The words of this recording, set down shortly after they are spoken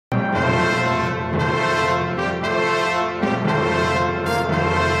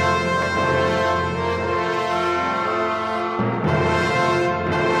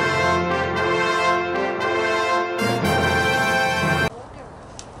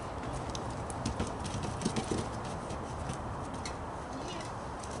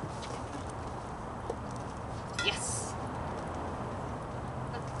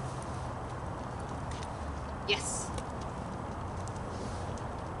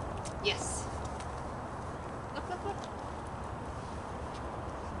Yes. Look, look, look.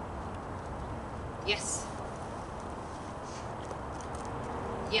 Yes.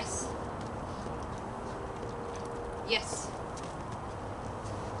 Yes. Yes.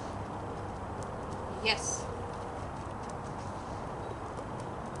 Yes.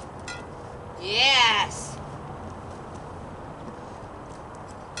 Yes.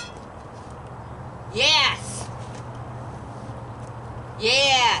 Yes.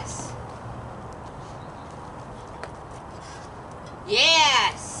 Yes.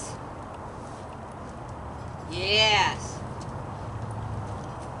 Yes. Yes.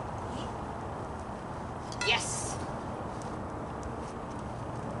 Yes.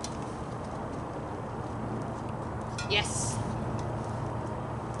 Yes.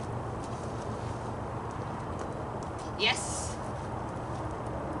 Yes.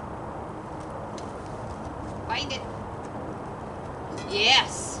 Find it.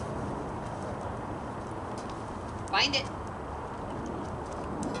 Yes. Find it.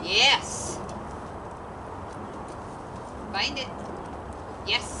 Yes. Find it.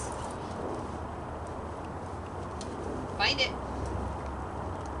 Yes. Find it.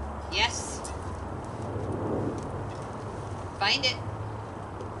 Yes. Find it.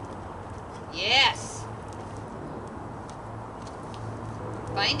 Yes.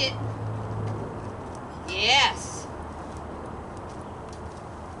 Find it. Yes.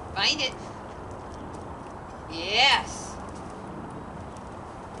 Find it. Yes.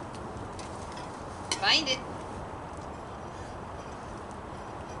 Find it.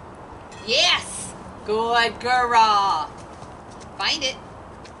 Yes. Good girl. Find it.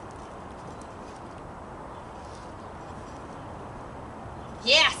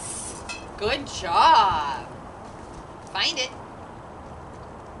 Yes. Good job. Find it.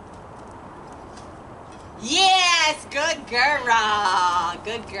 Yes. Good girl.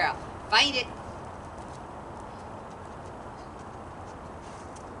 Good girl. Find it.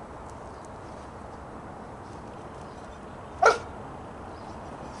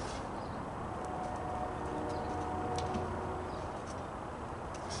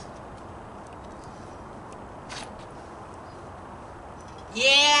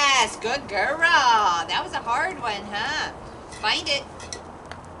 Yes, good girl. That was a hard one, huh? Find it.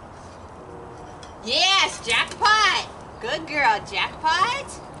 Yes, jackpot. Good girl.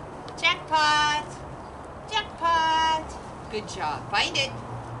 Jackpot. Jackpot. Jackpot. Good job. Find it.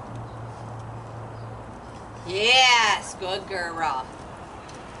 Yes, good girl.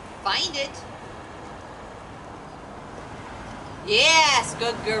 Find it. Yes,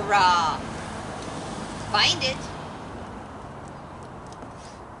 good girl. Find it.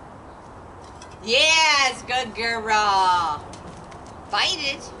 Yes, good girl. Find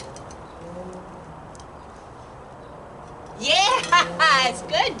it. Yes,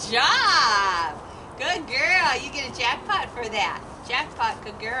 good job. Good girl. You get a jackpot for that. Jackpot,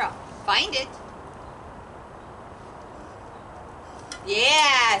 good girl. Find it.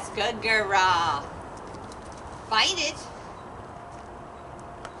 Yes, good girl. Find it.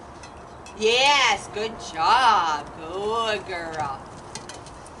 Yes, good job. Good girl.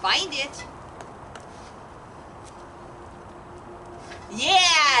 Find it.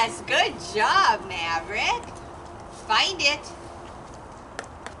 Yes, good job, Maverick. Find it.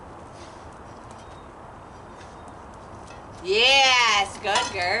 Yes,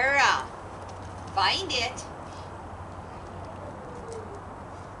 good girl. Find it.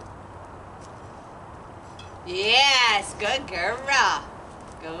 Yes, good girl.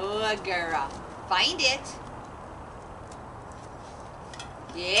 Good girl. Find it.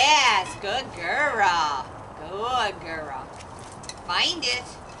 Yes, good girl. Good girl. Find it.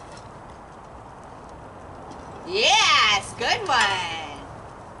 Yes, good one.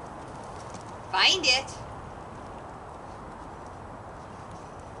 Find it.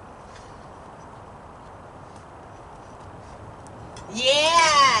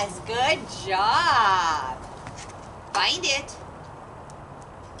 Yes, good job. Find it.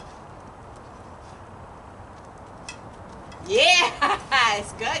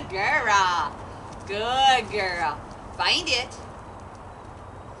 Yes, good girl. Good girl. Find it.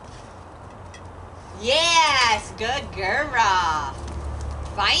 Yes, good girl.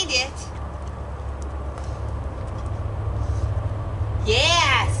 Find it.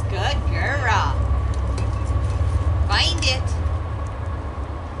 Yes, good girl. Find it.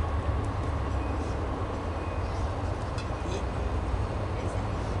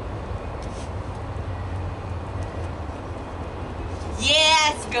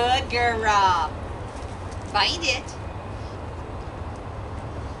 Yes, good girl. Find it.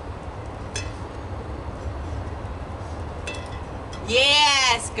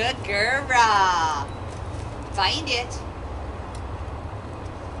 Yes, Yes, good girl. Find it.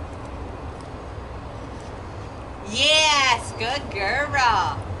 Yes, good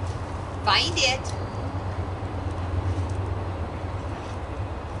girl. Find it.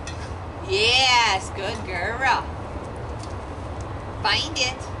 Yes, good girl. Find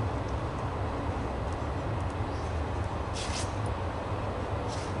it.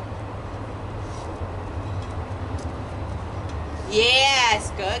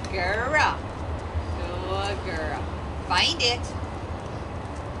 Yes, good girl. Good girl. Find it.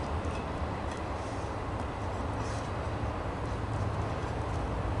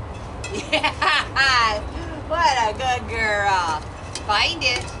 Yes, what a good girl. Find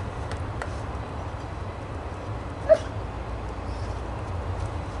it.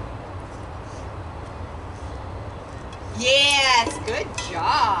 Yes, good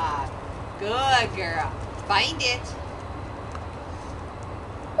job. Good girl. Find it.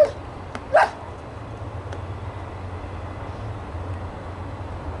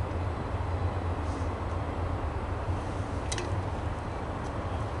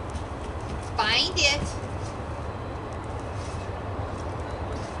 Find it.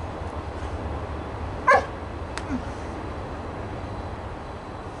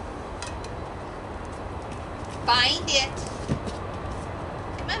 Find it.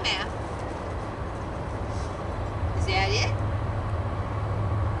 Come on, Matt. Is that it?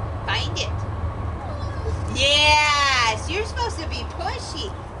 Find it. Yes, you're supposed to be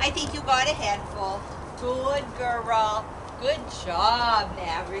pushy. I think you got a handful. Good girl. Good job,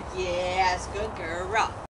 Maverick. Yes, good girl.